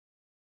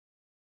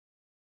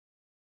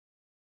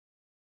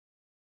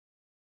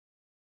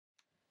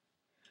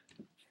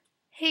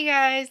Hey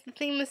guys, the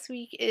theme this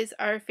week is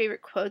our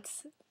favorite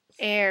quotes,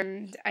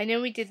 and I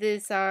know we did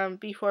this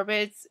before, but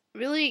it's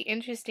really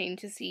interesting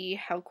to see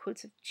how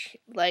quotes have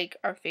like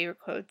our favorite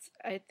quotes.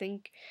 I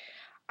think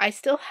I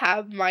still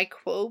have my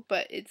quote,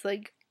 but it's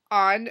like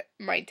on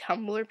my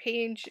Tumblr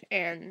page,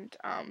 and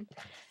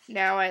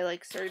now I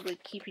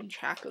started keeping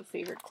track of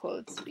favorite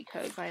quotes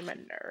because I'm a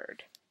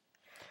nerd.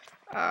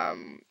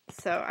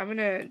 So I'm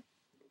gonna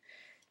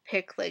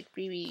pick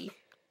I'm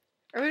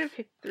gonna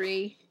pick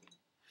three.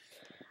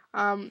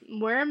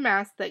 Wear a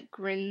mask that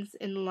grins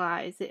and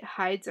lies. It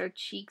hides our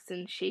cheeks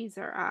and shades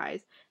our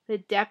eyes. The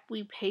debt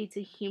we pay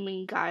to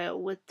human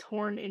guile. With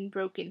torn and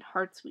broken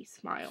hearts we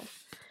smile.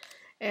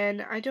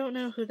 And I don't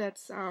know who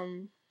that's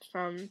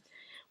from.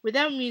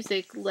 Without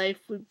music,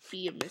 life would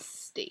be a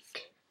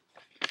mistake.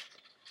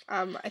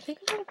 I think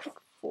I'm gonna pick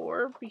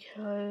four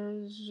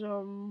because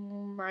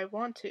I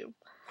want to.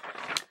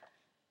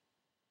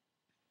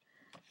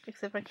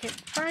 Except I can't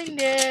find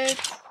it.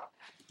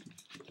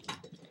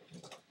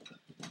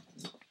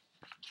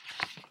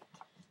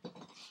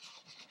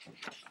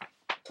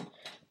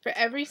 For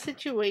every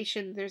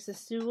situation, there's a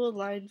suitable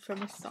line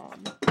from a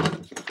song.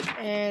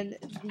 And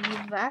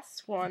the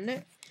last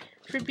one,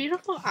 for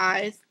beautiful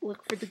eyes,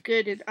 look for the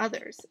good in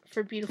others.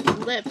 For beautiful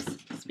lips,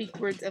 speak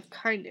words of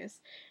kindness.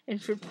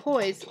 And for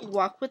poise,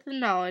 walk with the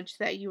knowledge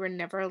that you are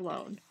never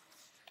alone.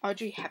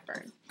 Audrey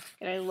Hepburn.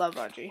 And I love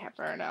Audrey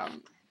Hepburn.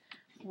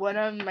 One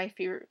of my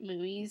favorite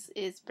movies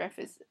is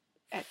Breakfast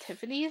at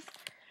Tiffany's.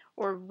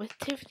 Or With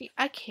Tiffany.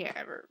 I can't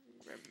ever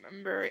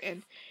remember.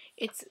 And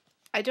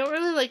I don't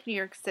really like New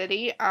York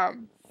City.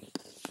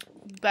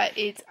 But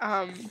it's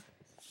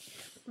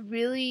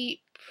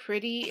really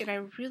pretty, and I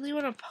really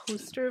want a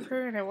poster of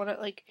her, and I want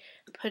to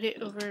put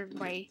it over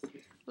my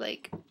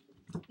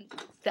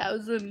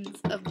thousands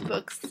of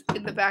books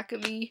in the back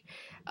of me.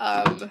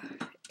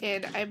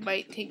 And I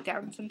might take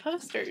down some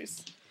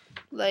posters.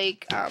 I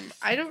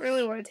don't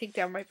really want to take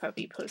down my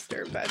puppy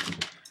poster, but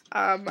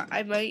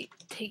I might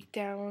take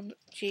down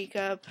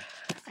Jacob.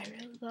 I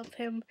really love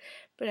him,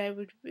 but I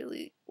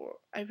really want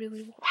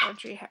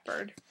Audrey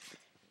Hepburn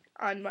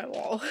on my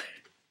wall.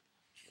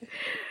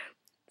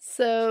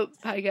 So,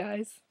 bye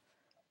guys.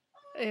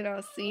 And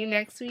I'll see you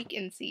next week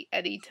and see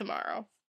Eddie tomorrow.